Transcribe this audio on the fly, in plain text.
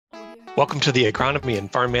Welcome to the Agronomy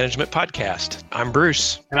and Farm Management Podcast. I'm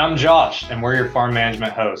Bruce. And I'm Josh, and we're your farm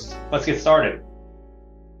management hosts. Let's get started.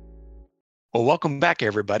 Well, welcome back,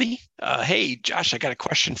 everybody. Hey, Josh, I got a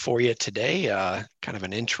question for you today, kind of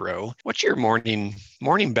an intro. What's your morning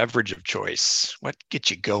beverage of choice? What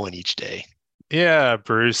gets you going each day? Yeah,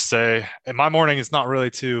 Bruce. My morning is not really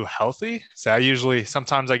too healthy.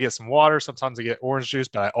 Sometimes I get some water, sometimes I get orange juice,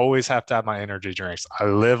 but I always have to have my energy drinks. I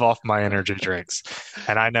live off my energy drinks.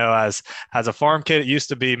 And I know as a farm kid, it used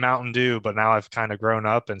to be Mountain Dew, but now I've kind of grown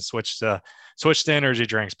up and switched to energy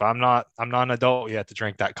drinks. But I'm not an adult yet to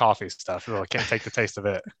drink that coffee stuff. I can't take the taste of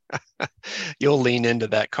it. You'll lean into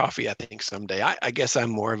that coffee, I think, someday. I guess I'm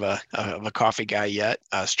more of a coffee guy yet.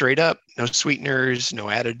 Straight up, no sweeteners, no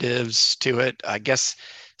additives to it. I guess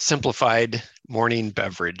simplified morning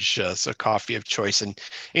beverage, so coffee of choice. And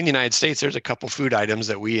in the United States, there's a couple food items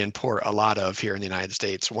that we import a lot of here in the United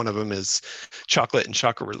States. One of them is chocolate and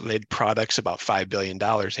chocolate-related products, about $5 billion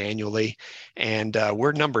annually. And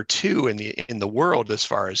we're number 2 in the world as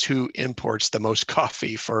far as who imports the most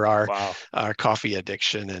coffee for our coffee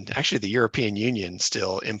addiction. And actually, the European Union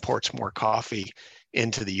still imports more coffee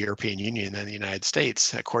into the European Union than the United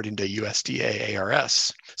States, according to USDA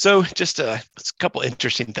ARS. So just a couple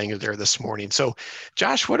interesting things there this morning. So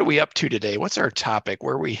Josh, what are we up to today? What's our topic?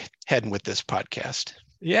 Where are we heading with this podcast?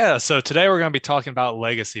 Yeah, so today we're going to be talking about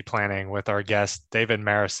legacy planning with our guest, David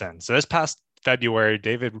Marrison. So this past February,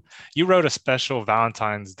 David, you wrote a special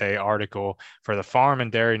Valentine's Day article for the Farm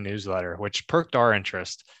and Dairy newsletter, which perked our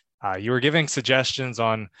interest. You were giving suggestions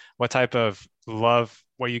on what type of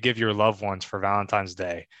what you give your loved ones for Valentine's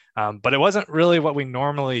Day. But it wasn't really what we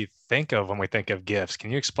normally think of when we think of gifts.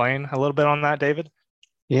 Can you explain a little bit on that, David?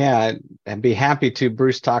 Yeah, I'd be happy to.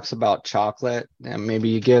 Bruce talks about chocolate, and maybe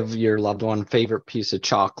you give your loved one a favorite piece of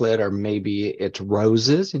chocolate, or maybe it's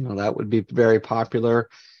roses. That would be very popular.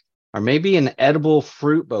 Or maybe an edible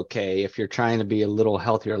fruit bouquet if you're trying to be a little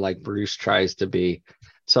healthier like Bruce tries to be.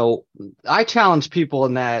 So I challenge people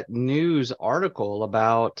in that news article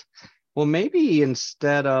about, well, maybe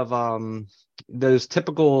instead of those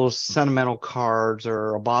typical sentimental cards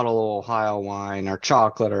or a bottle of Ohio wine or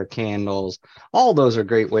chocolate or candles, all those are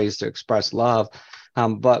great ways to express love.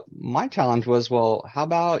 But my challenge was, well, how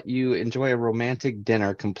about you enjoy a romantic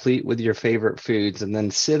dinner complete with your favorite foods and then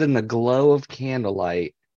sit in the glow of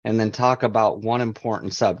candlelight and then talk about one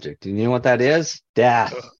important subject. And you know what that is?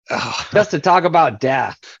 Death. Just to talk about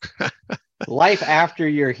death. Life after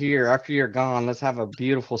you're here, after you're gone. Let's have a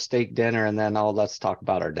beautiful steak dinner and then let's talk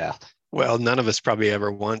about our death. Well, none of us probably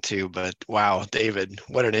ever want to, but wow, David,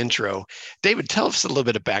 what an intro. David, tell us a little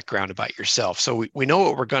bit of background about yourself. So we know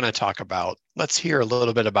what we're going to talk about. Let's hear a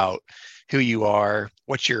little bit about who you are.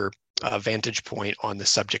 What's your vantage point on the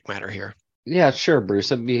subject matter here? Yeah, sure,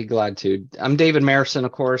 Bruce. I'd be glad to. I'm David Marrison,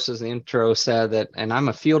 of course, as the intro said, and I'm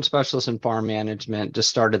a field specialist in farm management. Just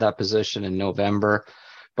started that position in November.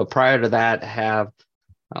 But prior to that, have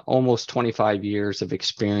almost 25 years of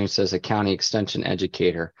experience as a county extension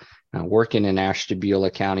educator, working in Ashtabula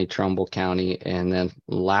County, Trumbull County, and then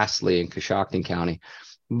lastly in Coshocton County.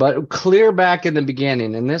 But clear back in the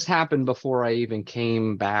beginning, and this happened before I even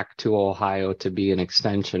came back to Ohio to be an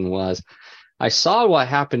extension, was I saw what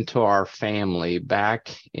happened to our family back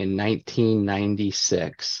in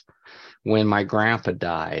 1996 when my grandpa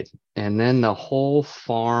died. And then the whole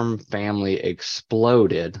farm family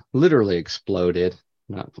exploded, literally exploded.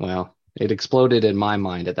 It exploded in my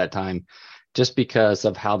mind at that time, just because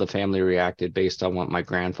of how the family reacted based on what my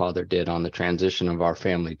grandfather did on the transition of our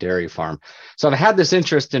family dairy farm. So I've had this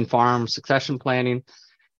interest in farm succession planning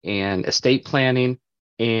and estate planning.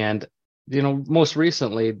 And, most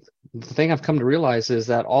recently, the thing I've come to realize is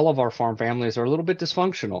that all of our farm families are a little bit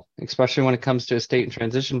dysfunctional, especially when it comes to estate and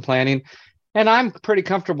transition planning. And I'm pretty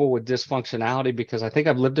comfortable with dysfunctionality because I think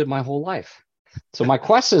I've lived it my whole life. So my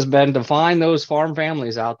quest has been to find those farm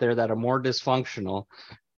families out there that are more dysfunctional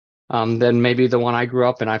than maybe the one I grew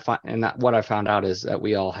up in. What I found out is that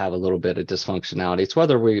we all have a little bit of dysfunctionality. It's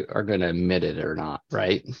whether we are going to admit it or not,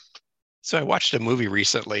 right? So I watched a movie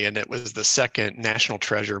recently, and it was the second National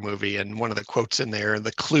Treasure movie. And one of the quotes in there,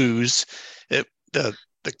 the clues, the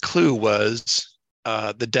clue was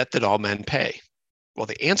the debt that all men pay. Well,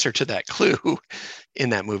 the answer to that clue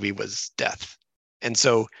in that movie was death. And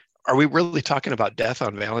so are we really talking about death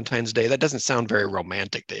on Valentine's Day? That doesn't sound very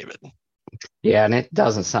romantic, David. Yeah, and it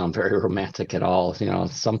doesn't sound very romantic at all.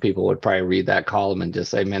 Some people would probably read that column and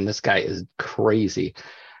just say, man, this guy is crazy.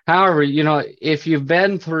 However, if you've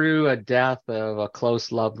been through a death of a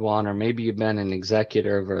close loved one, or maybe you've been an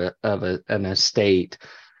executor of an estate,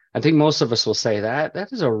 I think most of us will say that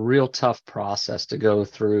is a real tough process to go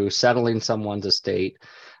through, settling someone's estate,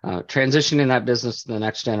 transitioning that business to the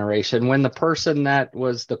next generation when the person that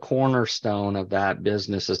was the cornerstone of that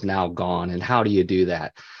business is now gone. And how do you do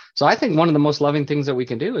that? So I think one of the most loving things that we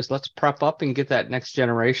can do is let's prep up and get that next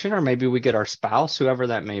generation, or maybe we get our spouse, whoever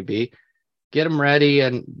that may be, get them ready.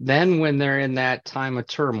 And then when they're in that time of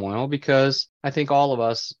turmoil, because I think all of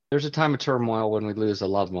us, there's a time of turmoil when we lose a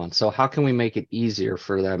loved one. So how can we make it easier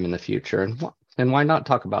for them in the future? And why not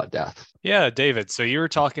talk about death? Yeah, David. So you were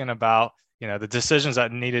talking about, the decisions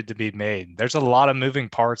that needed to be made. There's a lot of moving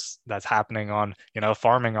parts that's happening on, a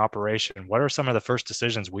farming operation. What are some of the first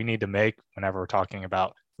decisions we need to make whenever we're talking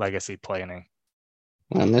about legacy planning?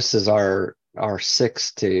 And this is our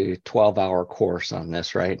 6 to 12 hour course on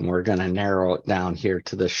this, right? And we're going to narrow it down here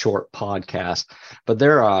to the short podcast. But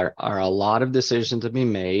there are a lot of decisions to be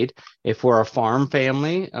made. If we're a farm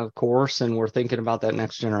family, of course, and we're thinking about that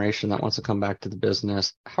next generation that wants to come back to the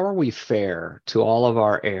business, how are we fair to all of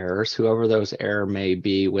our heirs, whoever those heir may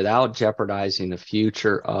be, without jeopardizing the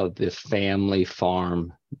future of the family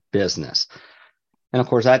farm business? And of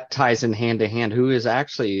course, that ties in hand to hand.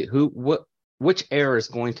 Which heir is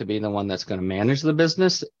going to be the one that's going to manage the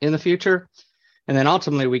business in the future? And then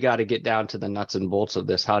ultimately, we got to get down to the nuts and bolts of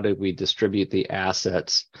this. How do we distribute the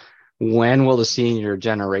assets? When will the senior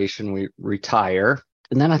generation retire?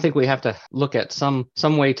 And then I think we have to look at some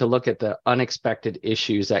way to look at the unexpected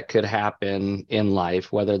issues that could happen in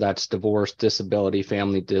life, whether that's divorce, disability,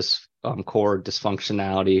 family core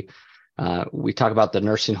dysfunctionality. We talk about the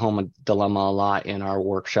nursing home dilemma a lot in our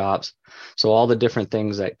workshops. So all the different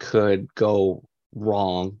things that could go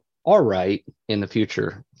wrong or right in the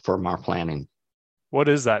future from our planning. What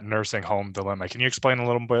is that nursing home dilemma? Can you explain a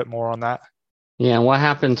little bit more on that? Yeah, what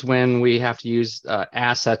happens when we have to use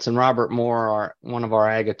assets? And Robert Moore, one of our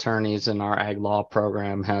ag attorneys in our ag law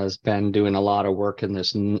program, has been doing a lot of work in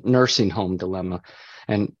this nursing home dilemma.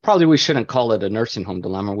 And probably we shouldn't call it a nursing home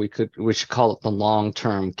dilemma. We should call it the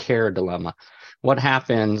long-term care dilemma. What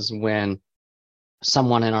happens when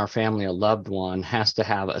someone in our family, a loved one, has to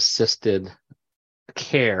have assisted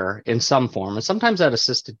care in some form? And sometimes that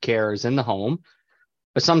assisted care is in the home,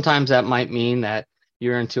 but sometimes that might mean that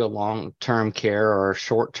you're into a long-term care or a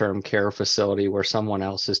short-term care facility where someone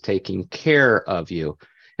else is taking care of you.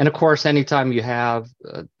 And of course, anytime you have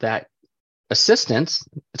that assistance,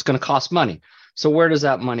 it's going to cost money. So where does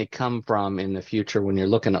that money come from in the future when you're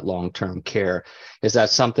looking at long-term care? Is that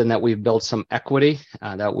something that we've built some equity,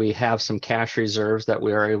 that we have some cash reserves that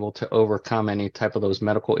we are able to overcome any type of those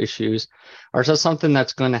medical issues? Or is that something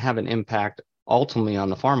that's going to have an impact ultimately on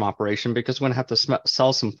the farm operation, because we're going to have to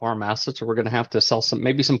sell some farm assets, or we're going to have to sell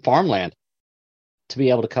maybe some farmland to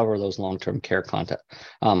be able to cover those long-term care costs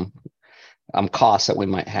that we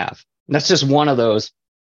might have. And that's just one of those,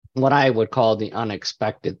 what I would call the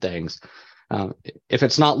unexpected things. If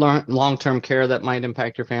it's not long-term care that might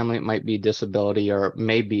impact your family, it might be disability, or it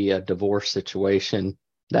may be a divorce situation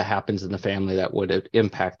that happens in the family that would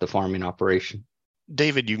impact the farming operation.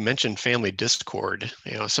 David, you mentioned family discord.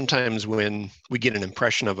 Sometimes when we get an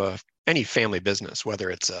impression of any family business, whether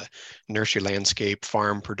it's a nursery landscape,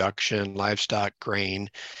 farm production, livestock, grain,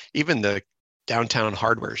 even the downtown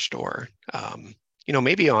hardware store,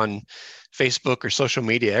 maybe on Facebook or social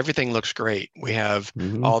media, everything looks great. We have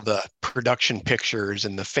all the production pictures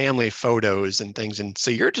and the family photos and things. And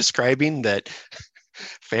so you're describing that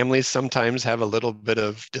families sometimes have a little bit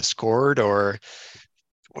of discord, or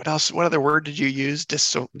what else? What other word did you use?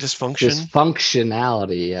 Dysfunction?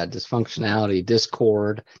 Dysfunctionality. Yeah, dysfunctionality,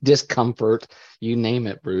 discord, discomfort, you name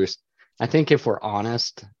it, Bruce. I think if we're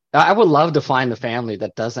honest, I would love to find a family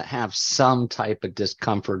that doesn't have some type of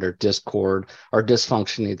discomfort or discord or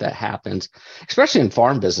dysfunctioning that happens, especially in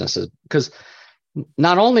farm businesses, because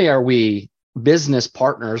not only are we business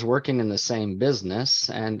partners working in the same business,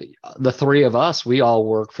 and the three of us, we all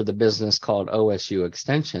work for the business called OSU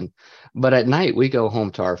Extension, but at night we go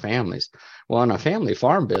home to our families. Well, in a family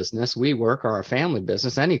farm business, we work our family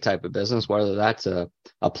business, any type of business, whether that's a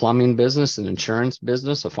plumbing business, an insurance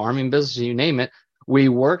business, a farming business, you name it. We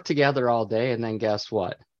work together all day, and then guess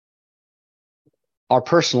what? Our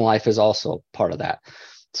personal life is also part of that.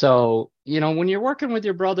 So, when you're working with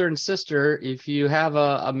your brother and sister, if you have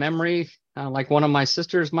a memory like one of my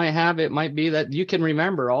sisters might have, it might be that you can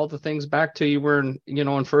remember all the things back to you were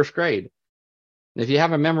in first grade. If you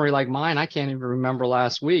have a memory like mine, I can't even remember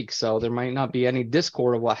last week. So there might not be any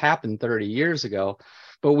discord of what happened 30 years ago.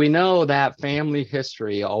 But we know that family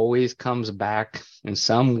history always comes back in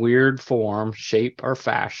some weird form, shape, or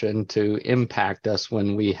fashion to impact us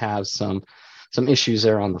when we have some issues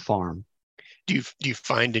there on the farm. Do you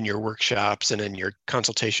find in your workshops and in your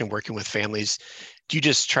consultation working with families, do you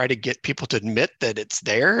just try to get people to admit that it's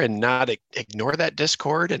there and not ignore that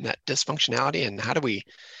discord and that dysfunctionality? And how do we,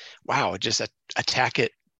 just attack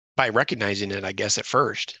it by recognizing it, I guess, at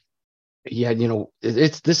first? Yeah,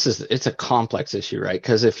 it's a complex issue, right?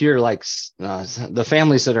 Because if you're like the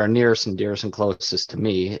families that are nearest and dearest and closest to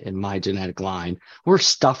me in my genetic line, we're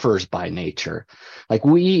stuffers by nature. Like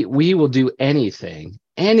we will do anything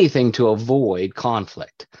to avoid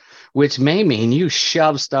conflict, which may mean you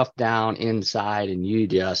shove stuff down inside and you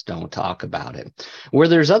just don't talk about it. Where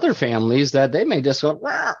there's other families that they may just go,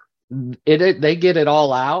 they get it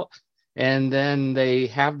all out. And then they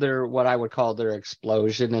have their, what I would call their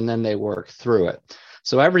explosion, and then they work through it.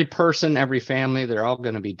 So every person, every family, they're all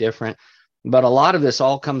going to be different. But a lot of this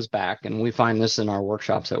all comes back, and we find this in our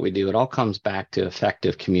workshops that we do, it all comes back to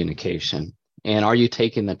effective communication. And are you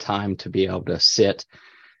taking the time to be able to sit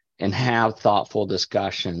and have thoughtful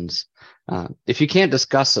discussions? If you can't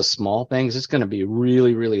discuss the small things, it's going to be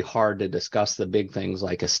really, really hard to discuss the big things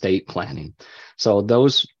like estate planning. So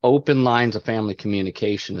those open lines of family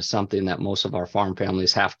communication is something that most of our farm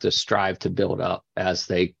families have to strive to build up as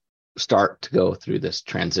they start to go through this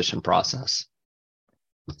transition process.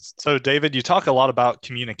 So David, you talk a lot about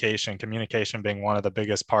communication being one of the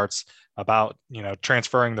biggest parts about,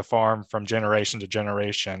 transferring the farm from generation to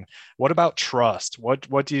generation. What about trust?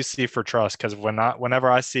 What do you see for trust? Because whenever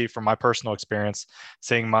I see, from my personal experience,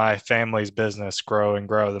 seeing my family's business grow and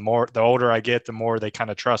grow, the older I get, the more they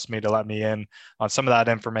kind of trust me to let me in on some of that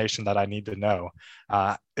information that I need to know.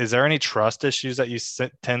 Is there any trust issues that you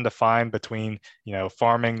tend to find between,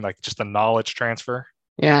 farming, like just the knowledge transfer?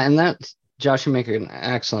 Yeah, and that's, Josh, you make an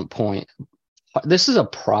excellent point. This is a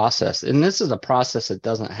process, and this is a process that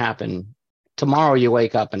doesn't happen tomorrow. You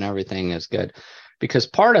wake up and everything is good, because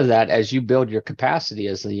part of that, as you build your capacity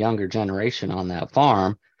as the younger generation on that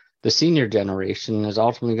farm, the senior generation is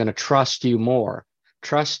ultimately going to trust you more,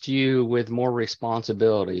 trust you with more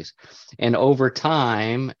responsibilities. And over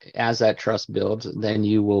time, as that trust builds, then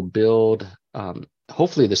you will build,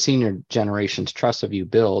 hopefully the senior generation's trust of you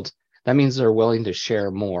builds. That means they're willing to share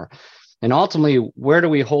more. And ultimately, where do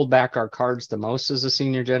we hold back our cards the most as a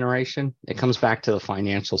senior generation? It comes back to the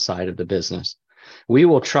financial side of the business. We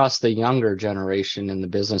will trust the younger generation in the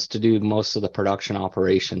business to do most of the production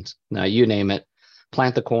operations. Now, you name it,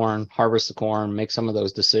 plant the corn, harvest the corn, make some of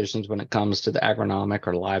those decisions when it comes to the agronomic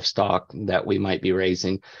or livestock that we might be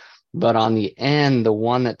raising. But on the end, the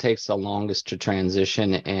one that takes the longest to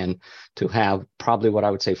transition and to have probably what I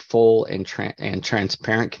would say full and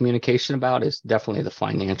transparent communication about is definitely the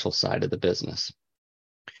financial side of the business.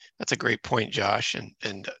 That's a great point, Josh.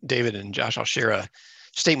 And David and Josh, I'll share a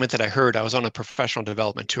statement that I heard. I was on a professional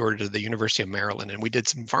development tour to the University of Maryland, and we did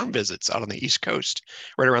some farm visits out on the East Coast,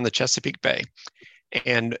 right around the Chesapeake Bay.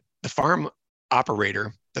 And the farm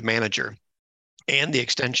operator, the manager, and the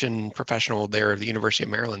extension professional there of the University of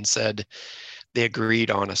Maryland said they agreed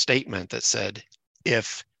on a statement that said,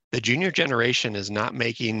 if the junior generation is not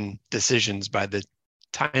making decisions by the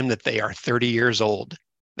time that they are 30 years old,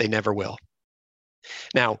 they never will.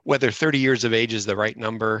 Now, whether 30 years of age is the right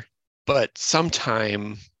number, but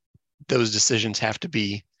sometime those decisions have to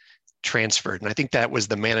be transferred. And I think that was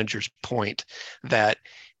the manager's point, that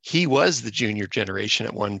he was the junior generation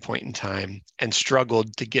at one point in time and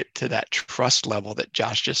struggled to get to that trust level that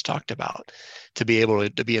Josh just talked about, to be able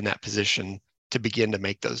to be in that position to begin to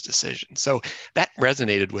make those decisions. So that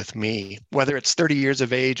resonated with me. Whether it's 30 years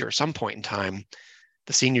of age or some point in time,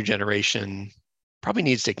 the senior generation probably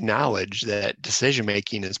needs to acknowledge that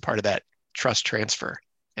decision-making is part of that trust transfer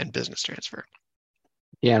and business transfer.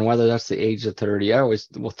 Yeah, and whether that's the age of 30, I always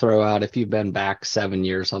will throw out, if you've been back 7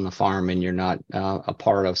 years on the farm and you're not a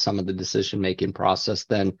part of some of the decision-making process,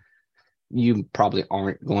 then you probably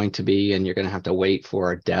aren't going to be, and you're going to have to wait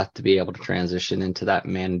for a death to be able to transition into that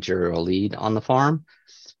managerial lead on the farm.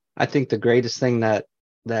 I think the greatest thing that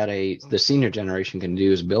the senior generation can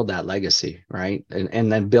do is build that legacy, right?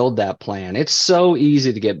 And then build that plan. It's so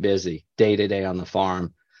easy to get busy day to day on the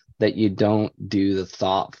farm that you don't do the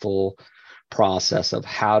thoughtful process of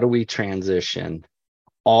how do we transition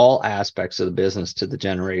all aspects of the business to the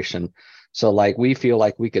generation. So like, we feel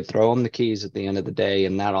like we could throw them the keys at the end of the day,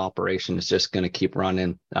 and that operation is just going to keep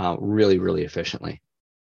running really, really efficiently.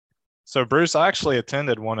 So Bruce, I actually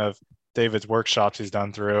attended one of David's workshops he's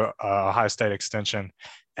done through Ohio State Extension.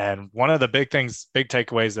 And one of the big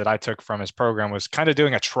takeaways that I took from his program was kind of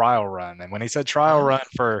doing a trial run. And when he said trial run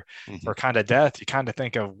for kind of death, you kind of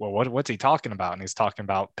think of, well, what's he talking about? And he's talking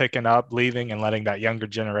about picking up, leaving, and letting that younger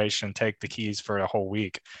generation take the keys for a whole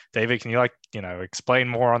week. David, can you explain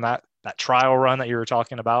more on that trial run that you were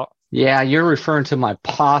talking about? Yeah, you're referring to my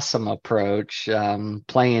possum approach,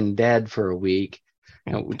 playing dead for a week.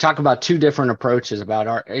 We talk about two different approaches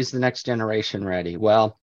about is the next generation ready?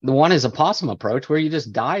 Well, the one is a possum approach where you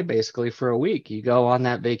just die basically for a week. You go on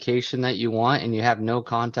that vacation that you want and you have no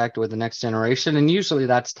contact with the next generation. And usually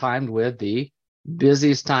that's timed with the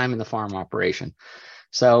busiest time in the farm operation.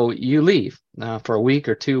 So you leave for a week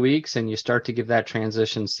or 2 weeks and you start to give that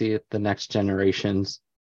transition, see if the next generation's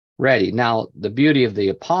ready. Now, the beauty of the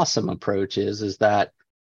opossum approach is that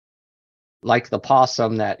like the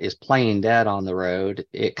possum that is playing dead on the road,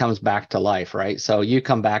 it comes back to life, right? So you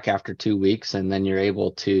come back after 2 weeks and then you're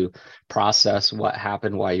able to process what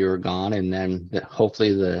happened while you were gone. And then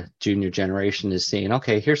hopefully the junior generation is seeing,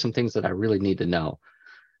 okay, here's some things that I really need to know.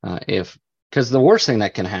 Because the worst thing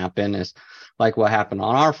that can happen is like what happened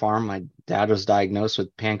on our farm. My dad was diagnosed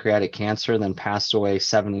with pancreatic cancer, then passed away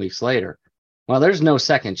 7 weeks later. Well, there's no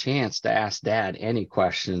second chance to ask dad any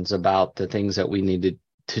questions about the things that we needed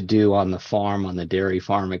to do on the farm, on the dairy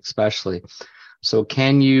farm especially. So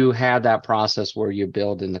can you have that process where you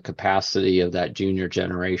build in the capacity of that junior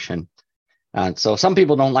generation? So some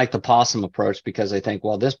people don't like the possum approach because they think,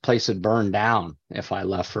 well, this place would burn down if I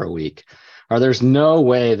left for a week, or there's no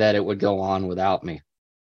way that it would go on without me.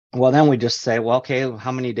 Well, then we just say, well, okay,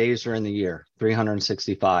 how many days are in the year?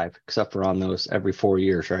 365, except for on those every 4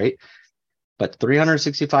 years, right? But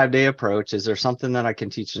 365-day approach, is there something that I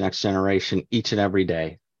can teach the next generation each and every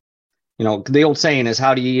day? You know, the old saying is,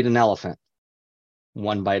 how do you eat an elephant?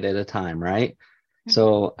 One bite at a time, right?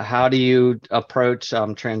 So how do you approach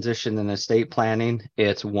transition in estate planning?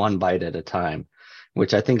 It's one bite at a time,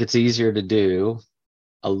 which I think it's easier to do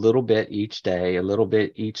a little bit each day, a little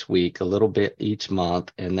bit each week, a little bit each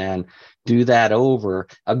month, and then do that over.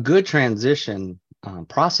 A good transition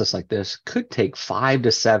process like this could take 5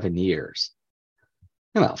 to 7 years.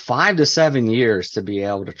 About 5 to 7 years to be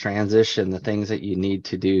able to transition the things that you need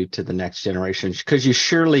to do to the next generation, because you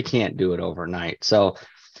surely can't do it overnight. So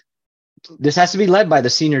this has to be led by the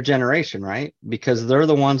senior generation, right? Because they're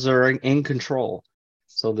the ones that are in control.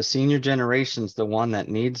 So the senior generation is the one that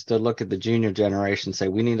needs to look at the junior generation and say,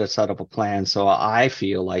 we need to set up a plan so I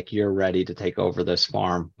feel like you're ready to take over this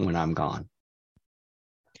farm when I'm gone.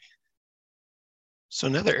 So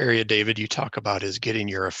another area, David, you talk about is getting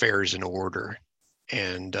your affairs in order.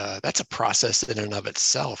 And that's a process in and of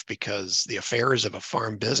itself, because the affairs of a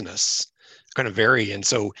farm business are going to vary. And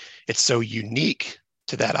so it's so unique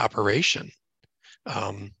to that operation.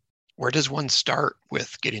 Where does one start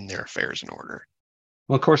with getting their affairs in order?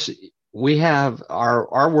 Well, of course, we have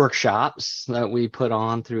our workshops that we put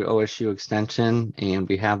on through OSU Extension, and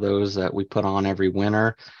we have those that we put on every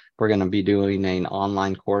winter. We're going to be doing an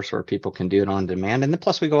online course where people can do it on demand. And then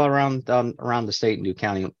plus we go around the state and do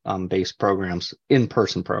county-based programs,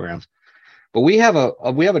 in-person programs. But we have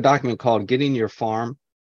a document called Getting Your Farm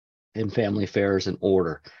and Family Affairs in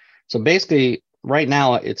Order. So basically, right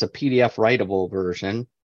now, it's a PDF writable version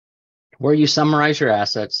where you summarize your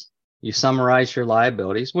assets, you summarize your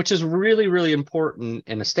liabilities, which is really, really important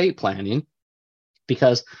in estate planning,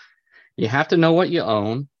 because you have to know what you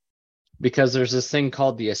own, because there's this thing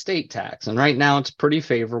called the estate tax. And right now it's pretty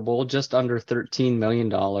favorable, just under $13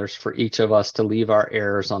 million for each of us to leave our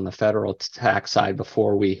heirs on the federal tax side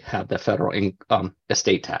before we have the federal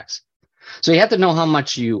estate tax. So you have to know how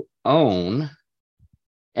much you own.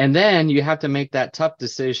 And then you have to make that tough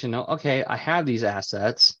decision. Okay, I have these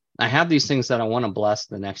assets. I have these things that I want to bless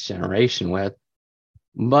the next generation with,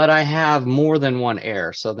 but I have more than one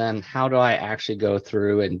heir. So then how do I actually go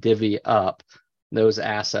through and divvy up those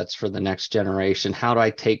assets for the next generation? How do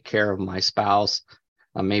I take care of my spouse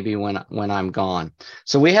maybe when I'm gone?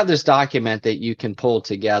 So we have this document that you can pull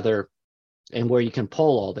together and where you can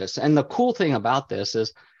pull all this. And the cool thing about this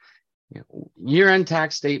is, year-end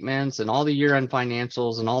tax statements and all the year-end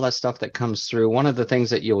financials and all that stuff that comes through. One of the things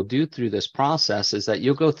that you'll do through this process is that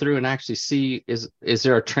you'll go through and actually see, is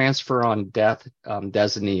there a transfer on death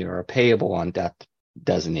designee or a payable on death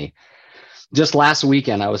designee? Just last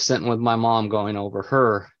weekend, I was sitting with my mom going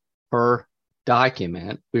over her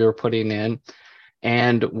document we were putting in,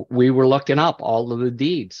 and we were looking up all of the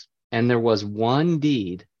deeds. And there was one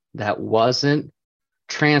deed that wasn't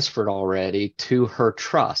transferred already to her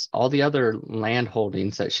trust. All the other land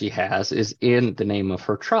holdings that she has is in the name of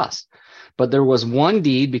her trust. But there was one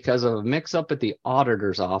deed because of a mix up at the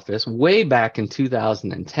auditor's office way back in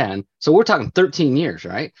 2010. So we're talking 13 years,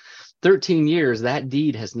 right? 13 years, that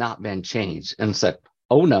deed has not been changed. And said,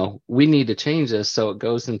 oh no, we need to change this so it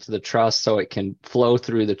goes into the trust, so it can flow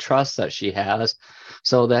through the trust that she has,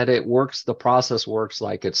 so that it works, the process works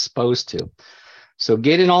like it's supposed to. So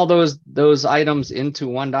getting all those items into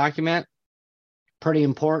one document, pretty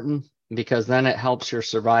important, because then it helps your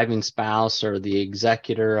surviving spouse or the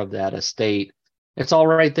executor of that estate It's all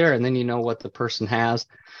right there. And then you know what the person has.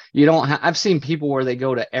 You don't I've seen people where they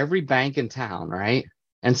go to every bank in town, right?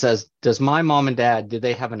 And says, does my mom and dad, do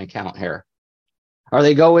they have an account here? Or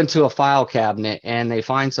they go into a file cabinet and they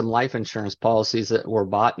find some life insurance policies that were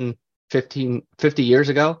bought in 50 years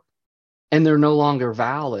ago, and they're no longer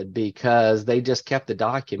valid because they just kept the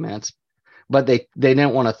documents, but they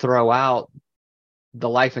didn't want to throw out the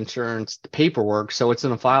life insurance paperwork, so it's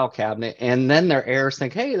in a file cabinet. And then their heirs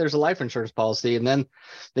think, hey, there's a life insurance policy, and then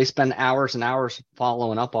they spend hours and hours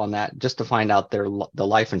following up on that just to find out the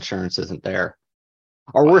life insurance isn't there.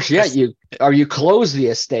 Or Wow, worse yet, you close the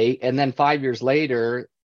estate, and then 5 years later,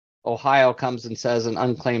 Ohio comes and says an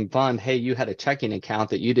unclaimed fund, hey, you had a checking account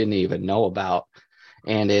that you didn't even know about,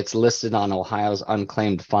 and it's listed on Ohio's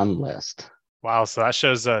unclaimed fund list. Wow, so that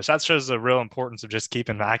shows the real importance of just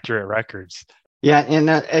keeping accurate records. Yeah,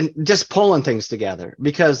 and just pulling things together,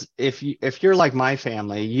 because if you're like my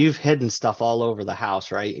family, you've hidden stuff all over the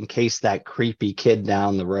house, right? In case that creepy kid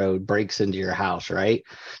down the road breaks into your house, right?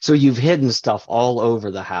 So you've hidden stuff all over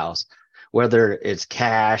the house, whether it's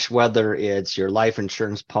cash, whether it's your life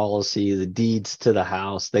insurance policy, the deeds to the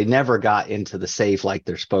house. They never got into the safe like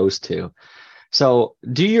they're supposed to. So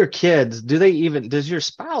does your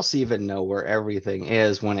spouse even know where everything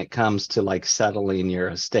is when it comes to like settling your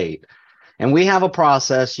estate? And we have a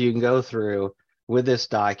process you can go through with this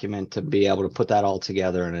document to be able to put that all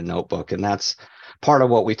together in a notebook. And that's part of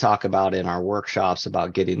what we talk about in our workshops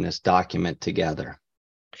about getting this document together.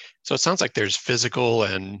 So it sounds like there's physical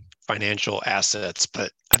and financial assets,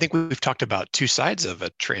 but I think we've talked about two sides of a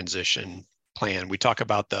transition plan. We talk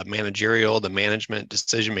about the managerial, the management,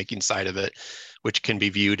 decision-making side of it, which can be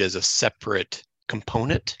viewed as a separate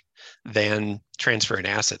component than transferring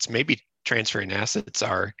assets. Maybe transferring assets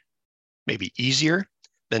are maybe easier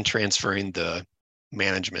than transferring the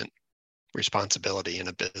management responsibility in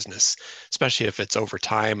a business, especially if it's over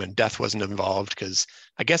time and death wasn't involved. Because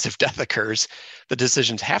I guess if death occurs, the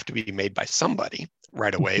decisions have to be made by somebody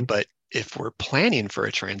right away. But if we're planning for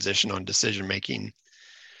a transition on decision making,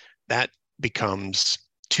 that becomes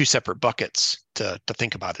two separate buckets to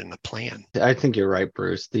think about in a plan. I think you're right,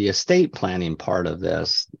 Bruce. The estate planning part of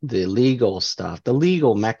this, the legal stuff, the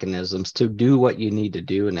legal mechanisms to do what you need to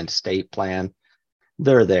do in an estate plan,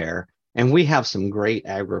 they're there. And we have some great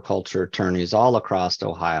agriculture attorneys all across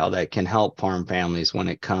Ohio that can help farm families when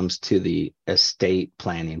it comes to the estate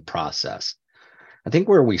planning process. I think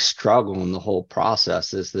where we struggle in the whole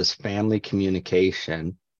process is this family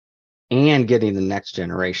communication and getting the next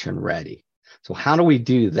generation ready. So how do we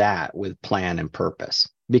do that with plan and purpose?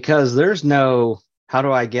 Because there's no, how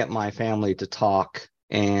do I get my family to talk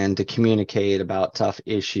and to communicate about tough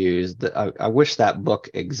issues? I wish that book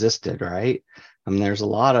existed, right? I mean, there's a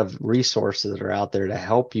lot of resources that are out there to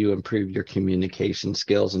help you improve your communication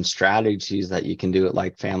skills and strategies that you can do at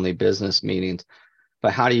like family business meetings.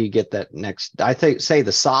 But how do you get that next? I say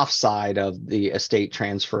the soft side of the estate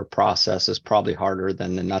transfer process is probably harder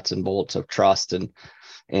than the nuts and bolts of trust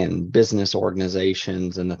and business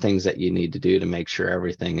organizations and the things that you need to do to make sure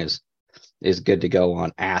everything is good to go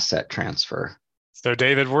on asset transfer. So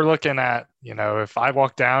David, we're looking at, if I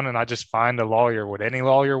walk down and I just find a lawyer, would any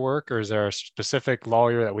lawyer work, or is there a specific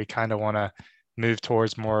lawyer that we kind of want to move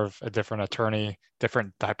towards more of a different attorney,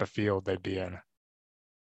 different type of field they'd be in?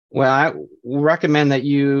 Well, I recommend that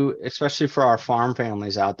you, especially for our farm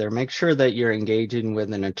families out there, make sure that you're engaging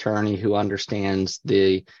with an attorney who understands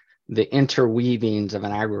the interweavings of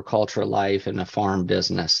an agricultural life and a farm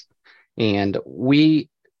business. And we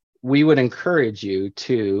would encourage you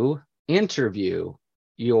to interview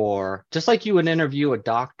just like you would interview a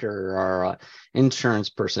doctor or an insurance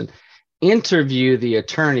person, interview the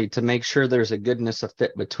attorney to make sure there's a goodness of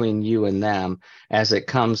fit between you and them as it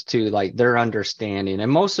comes to like their understanding.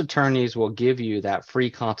 And most attorneys will give you that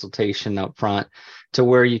free consultation up front to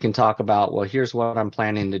where you can talk about, well, here's what I'm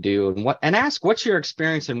planning to do, and ask, what's your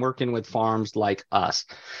experience in working with farms like us?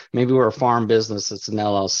 Maybe we're a farm business that's an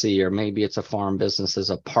LLC, or maybe it's a farm business as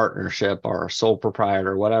a partnership or a sole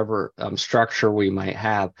proprietor, whatever structure we might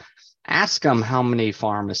have. Ask them how many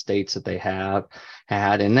farm estates that they have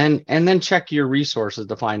had, and then check your resources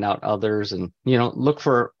to find out others, and look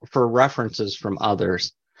for references from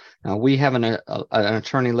others. We have an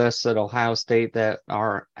attorney list at Ohio State that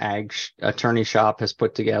our ag attorney shop has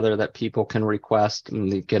put together that people can request,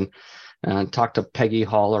 and you can talk to Peggy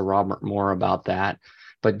Hall or Robert Moore about that.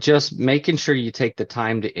 But just making sure you take the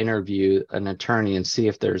time to interview an attorney and see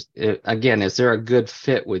if is there a good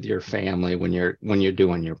fit with your family when you're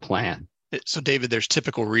doing your plan? So David, there's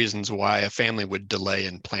typical reasons why a family would delay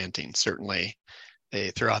in planting. Certainly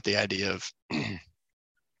they throw out the idea of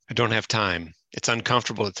I don't have time. It's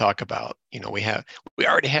uncomfortable to talk about. We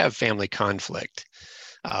already have family conflict.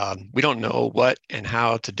 We don't know what and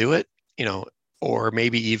how to do it, or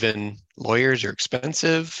maybe even lawyers are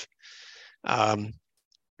expensive.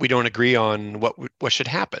 We don't agree on what should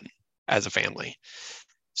happen as a family.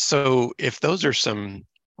 So if those are some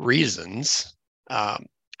reasons,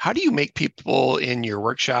 how do you make people in your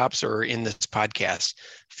workshops or in this podcast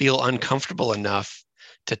feel uncomfortable enough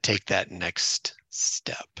to take that next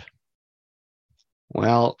step?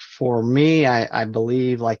 Well, for me, I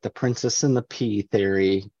believe like the princess and the pea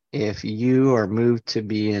theory. If you are moved to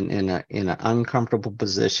be in an uncomfortable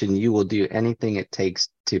position, you will do anything it takes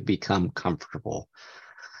to become comfortable.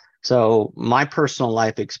 So my personal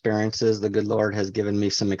life experiences, the good Lord has given me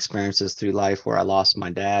some experiences through life where I lost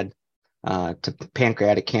my dad to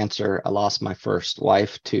pancreatic cancer. I lost my first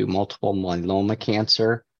wife to multiple myeloma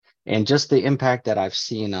cancer. And just the impact that I've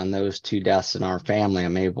seen on those two deaths in our family,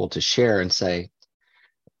 I'm able to share and say,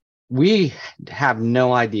 we have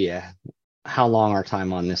no idea how long our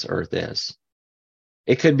time on this earth is.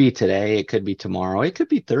 It could be today, it could be tomorrow, it could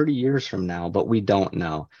be 30 years from now, but we don't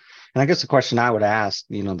know. And I guess the question I would ask,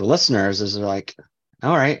 the listeners is like,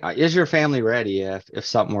 all right, is your family ready if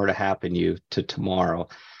something were to happen to you tomorrow?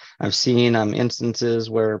 I've seen instances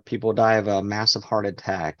where people die of a massive heart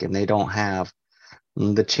attack and they don't have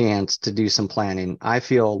the chance to do some planning. I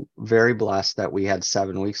feel very blessed that we had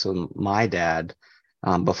 7 weeks with my dad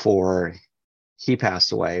before he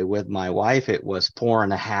passed away. With my wife, it was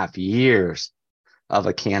 4.5 years of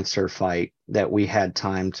a cancer fight that we had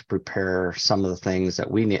time to prepare some of the things that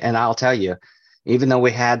we need. And I'll tell you, even though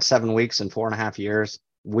we had 7 weeks and 4.5 years,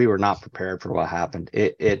 we were not prepared for what happened.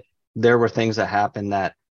 There were things that happened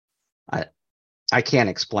that I can't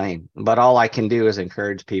explain, but all I can do is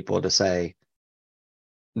encourage people to say,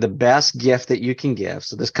 the best gift that you can give.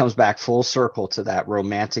 So this comes back full circle to that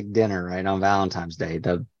romantic dinner, right, on Valentine's Day.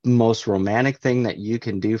 The most romantic thing that you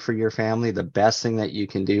can do for your family, the best thing that you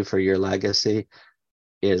can do for your legacy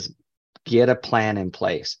is get a plan in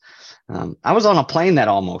place. I was on a plane that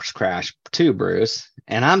almost crashed too, Bruce.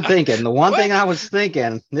 And I'm thinking, the one thing I was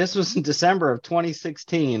thinking, this was in December of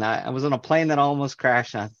 2016. I was on a plane that almost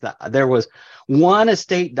crashed. And there was one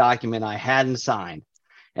estate document I hadn't signed.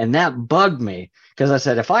 And that bugged me because I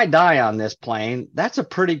said, if I die on this plane, that's a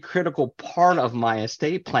pretty critical part of my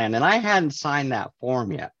estate plan. And I hadn't signed that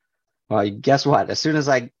form yet. Well, guess what? As soon as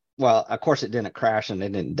of course it didn't crash and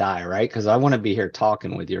it didn't die, right? Because I want to be here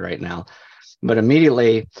talking with you right now. But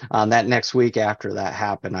immediately that next week after that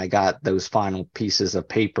happened, I got those final pieces of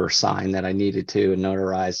paper signed that I needed to and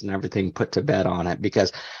notarized and everything put to bed on it.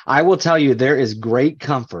 Because I will tell you, there is great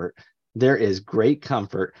comfort. There is great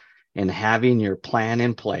comfort in having your plan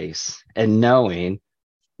in place and knowing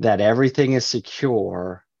that everything is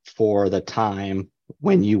secure for the time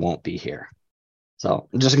when you won't be here. So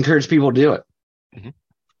just encourage people to do it. Mm-hmm.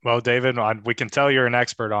 Well, David, we can tell you're an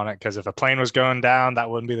expert on it, because if a plane was going down, that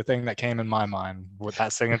wouldn't be the thing that came in my mind. With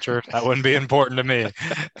that signature, that wouldn't be important to me.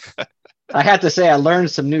 I have to say, I learned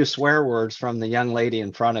some new swear words from the young lady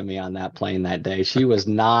in front of me on that plane that day. She was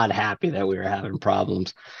not happy that we were having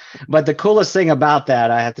problems. But the coolest thing about that,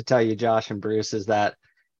 I have to tell you, Josh and Bruce, is that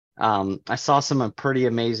I saw some pretty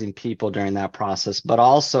amazing people during that process. But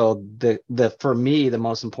also, for me, the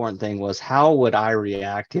most important thing was, how would I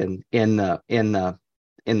react in the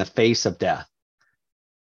face of death?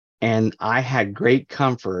 And I had great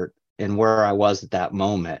comfort in where I was at that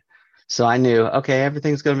moment. So I knew, okay,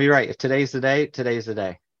 everything's going to be right. If today's the day, today's the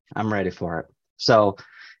day. I'm ready for it. So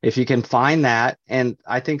if you can find that, and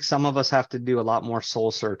I think some of us have to do a lot more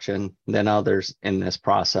soul searching than others in this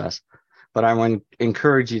process, but I want to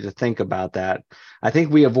encourage you to think about that. I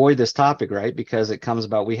think we avoid this topic, right? Because it comes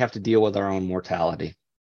about, we have to deal with our own mortality.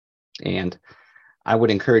 And I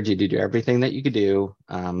would encourage you to do everything that you could do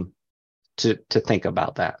to think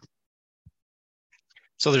about that.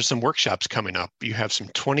 So there's some workshops coming up. You have some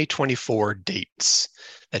 2024 dates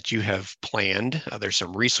that you have planned. There's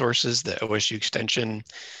some resources that OSU Extension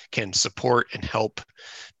can support and help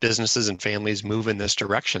businesses and families move in this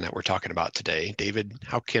direction that we're talking about today. David,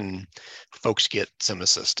 how can folks get some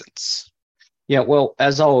assistance? Yeah, well,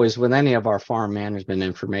 as always, with any of our farm management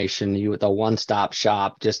information, the one-stop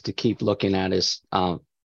shop just to keep looking at is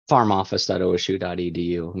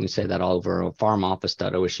farmoffice.osu.edu. We say that all over,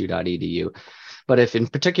 farmoffice.osu.edu. But if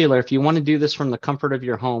you want to do this from the comfort of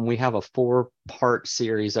your home, we have a 4-part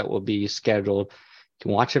series that will be scheduled. You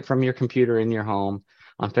can watch it from your computer in your home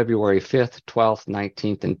on February 5th, 12th,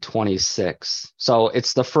 19th, and 26th. So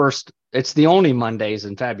it's the only Mondays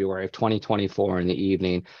in February of 2024 in the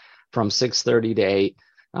evening from 6:30 to 8.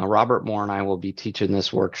 Robert Moore and I will be teaching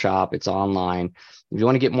this workshop. It's online. If you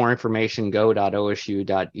want to get more information,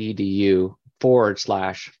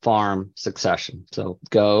 go.osu.edu/farm succession. So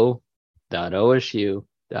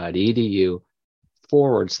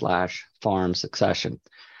go.osu.edu/farm succession.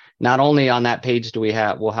 Not only on that page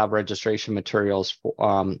we'll have registration materials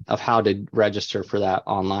of how to register for that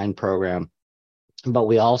online program, but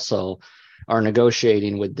we also are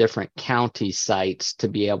negotiating with different county sites to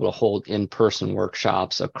be able to hold in-person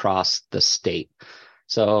workshops across the state.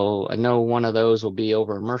 So I know one of those will be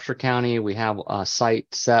over in Mercer County. We have a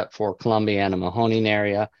site set for Columbiana, Mahoning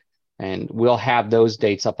area, and we'll have those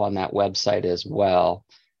dates up on that website as well.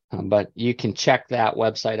 But you can check that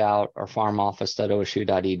website out, or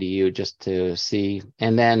farmoffice.osu.edu, just to see.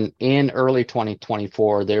 And then in early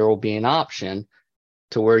 2024, there will be an option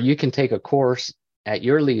to where you can take a course at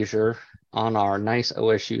your leisure on our nice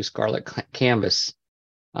OSU Scarlet Canvas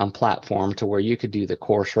platform, to where you could do the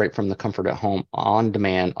course right from the comfort of home, on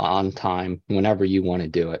demand, on time, whenever you want to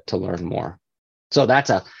do it, to learn more. So that's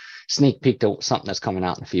a sneak peek to something that's coming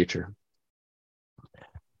out in the future.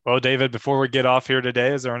 Well, David, before we get off here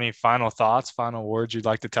today, is there any final thoughts, final words you'd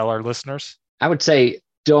like to tell our listeners? I would say,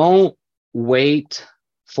 don't wait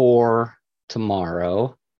for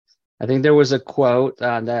tomorrow. I think there was a quote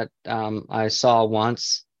that I saw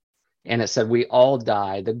once, and it said, "We all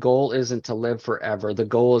die. The goal isn't to live forever. The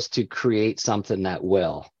goal is to create something that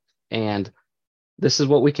will." And this is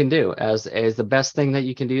what we can do as the best thing that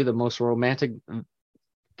you can do. The most romantic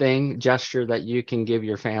gesture that you can give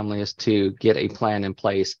your family is to get a plan in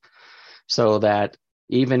place, so that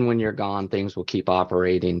even when you're gone, things will keep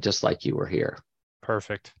operating just like you were here.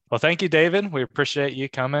 Perfect. Well, thank you, David. We appreciate you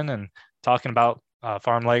coming and talking about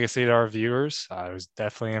farm legacy to our viewers. It was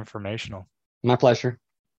definitely informational. My pleasure.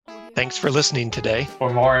 Thanks for listening today.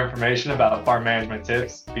 For more information about farm management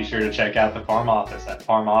tips, be sure to check out the Farm Office at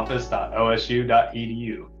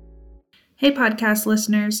farmoffice.osu.edu. Hey, podcast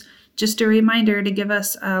listeners. Just a reminder to give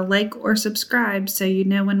us a like or subscribe so you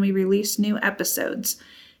know when we release new episodes.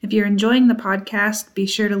 If you're enjoying the podcast, be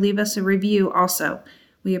sure to leave us a review also.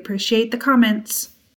 We appreciate the comments.